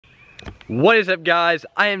What is up, guys?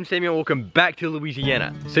 I am Samuel. Welcome back to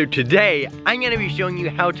Louisiana. So today I'm going to be showing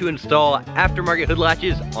you how to install aftermarket hood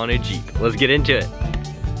latches on a Jeep. Let's get into it.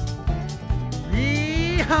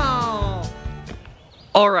 Yeehaw!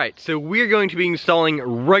 Alright, so we're going to be installing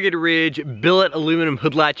rugged ridge billet aluminum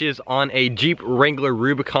hood latches on a Jeep Wrangler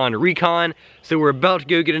Rubicon Recon. So we're about to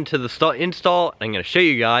go get into the install. I'm going to show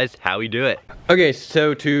you guys how we do it. Okay,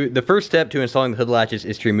 so the first step to installing the hood latches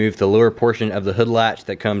is to remove the lower portion of the hood latch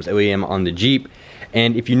that comes OEM on the Jeep.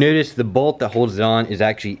 And if you notice, the bolt that holds it on is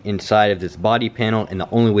actually inside of this body panel, and the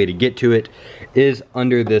only way to get to it is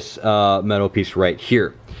under this metal piece right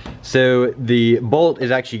here. So the bolt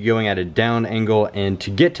is actually going at a down angle, and to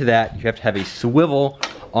get to that you have to have a swivel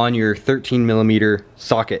on your 13mm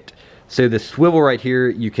socket. So the swivel right here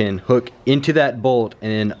you can hook into that bolt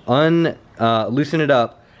and then loosen it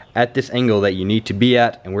up at this angle that you need to be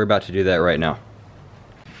at, and we're about to do that right now.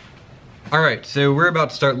 Alright, so we're about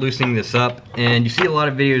to start loosening this up, and you see a lot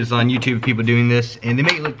of videos on YouTube of people doing this, and they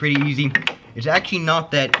make it look pretty easy. It's actually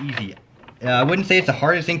not that easy. I wouldn't say it's the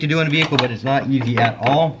hardest thing to do on a vehicle, but it's not easy at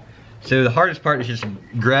all. So the hardest part is just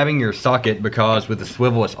grabbing your socket, because with the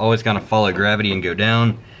swivel it's always going to follow gravity and go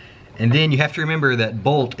down. And then you have to remember that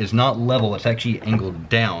bolt is not level, it's actually angled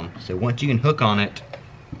down. So once you can hook on it,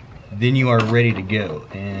 then you are ready to go.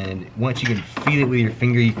 And once you can feel it with your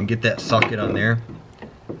finger, you can get that socket on there.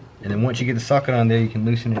 And then once you get the socket on there, you can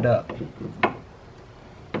loosen it up.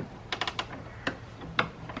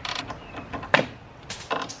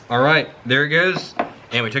 Alright, there it goes,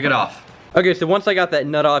 and we took it off. Okay, so once I got that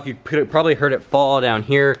nut off, you probably heard it fall down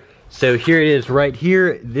here. So here it is right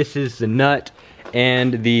here. This is the nut,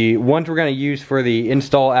 and the ones we're going to use for the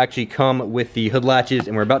install actually come with the hood latches,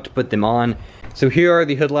 and we're about to put them on. So here are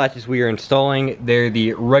the hood latches we are installing. They're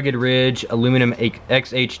the Rugged Ridge Aluminum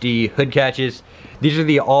XHD hood catches. These are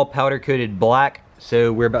the all powder coated black,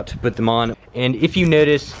 so we're about to put them on. And if you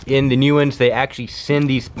notice, in the new ones they actually send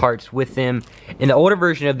these parts with them. In the older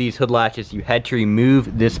version of these hood latches, you had to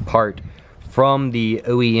remove this part from the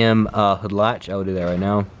OEM hood latch. I'll do that right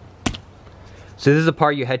now. So this is a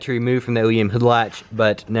part you had to remove from the OEM hood latch,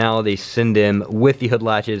 but now they send them with the hood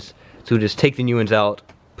latches. So we'll just take the new ones out,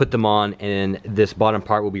 put them on, and this bottom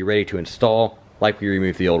part will be ready to install like we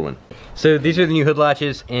removed the old one. So these are the new hood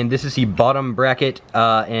latches, and this is the bottom bracket,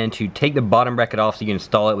 and to take the bottom bracket off so you can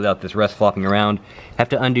install it without this rest flopping around, have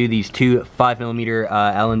to undo these two 5mm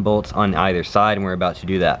Allen bolts on either side, and we're about to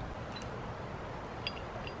do that.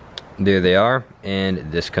 There they are,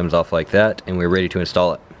 and this comes off like that, and we're ready to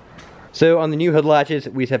install it. So on the new hood latches,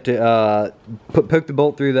 we just have to poke the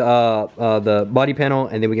bolt through the body panel,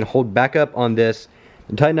 and then we can hold back up on this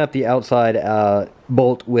and tighten up the outside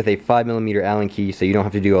bolt with a 5mm Allen key, so you don't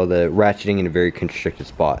have to do all the ratcheting in a very constricted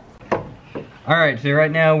spot. Alright, so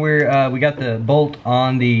right now we got the bolt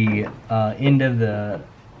on the end of the,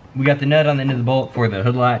 we got the nut on the end of the bolt for the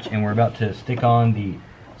hood latch, and we're about to stick on the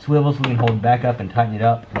swivel so we can hold back up and tighten it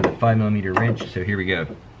up with a 5mm wrench. So here we go.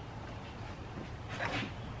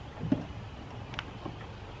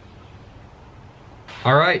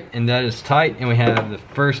 Alright, and that is tight, and we have the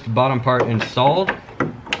first bottom part installed,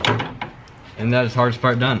 and that is the hardest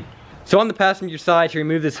part done. So on the passenger side, to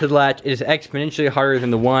remove this hood latch, it is exponentially harder than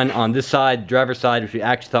the one on this side, driver's side, which we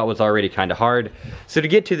actually thought was already kind of hard. So to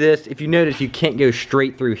get to this, if you notice, you can't go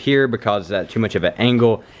straight through here because that's too much of an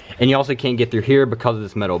angle, and you also can't get through here because of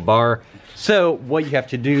this metal bar. So what you have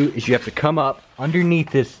to do is you have to come up underneath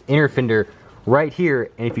this inner fender right here,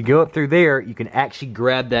 and if you go up through there, you can actually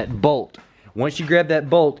grab that bolt. Once you grab that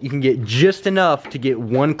bolt, you can get just enough to get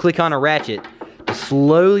one click on a ratchet to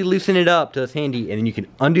slowly loosen it up till it's handy, and then you can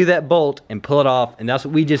undo that bolt and pull it off, and that's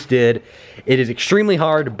what we just did. It is extremely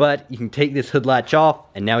hard, but you can take this hood latch off,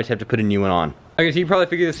 and now we just have to put a new one on. Okay, so you probably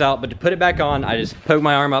figured this out, but to put it back on, I just poke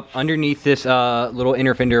my arm up underneath this little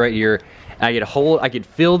inner fender right here, and I get a hold, I could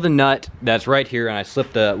feel the nut that's right here, and I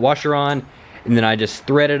slip the washer on, and then I just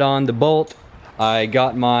threaded on the bolt. I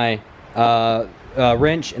got my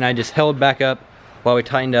wrench, and I just held back up while we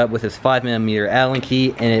tightened up with this 5mm Allen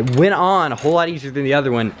key, and it went on a whole lot easier than the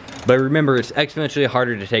other one, but remember, it's exponentially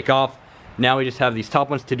harder to take off. Now we just have these top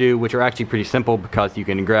ones to do, which are actually pretty simple because you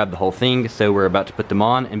can grab the whole thing. So we're about to put them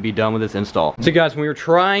on and be done with this install. So guys, when we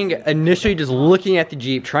were initially just looking at the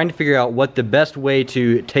Jeep, trying to figure out what the best way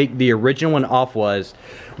to take the original one off was,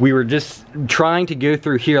 we were just trying to go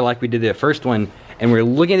through here like we did the first one, and we're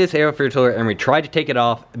looking at this air filter and we tried to take it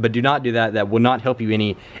off, but do not do that. That will not help you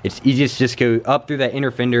any. It's easiest to just go up through that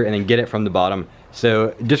inner fender and then get it from the bottom.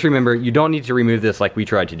 So just remember, you don't need to remove this like we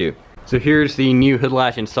tried to do. So here's the new hood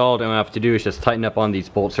latch installed, and what I have to do is just tighten up on these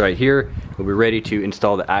bolts right here. We'll be ready to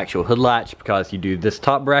install the actual hood latch, because you do this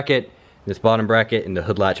top bracket, this bottom bracket, and the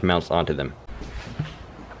hood latch mounts onto them.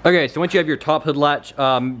 Okay, so once you have your top hood latch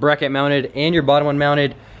bracket mounted and your bottom one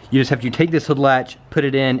mounted, you just have to take this hood latch, put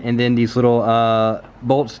it in, and then these little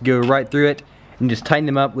bolts go right through it, and just tighten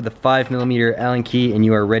them up with a 5mm Allen key, and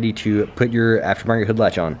you are ready to put your aftermarket hood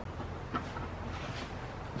latch on.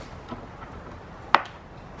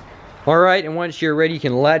 Alright, and once you're ready, you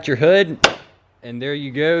can latch your hood, and there you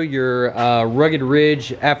go, your Rugged Ridge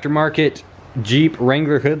aftermarket Jeep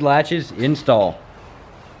Wrangler hood latches install.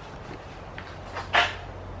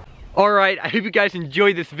 Alright, I hope you guys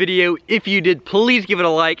enjoyed this video. If you did, please give it a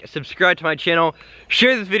like, subscribe to my channel,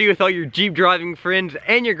 share this video with all your Jeep driving friends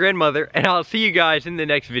and your grandmother, and I'll see you guys in the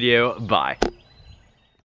next video. Bye.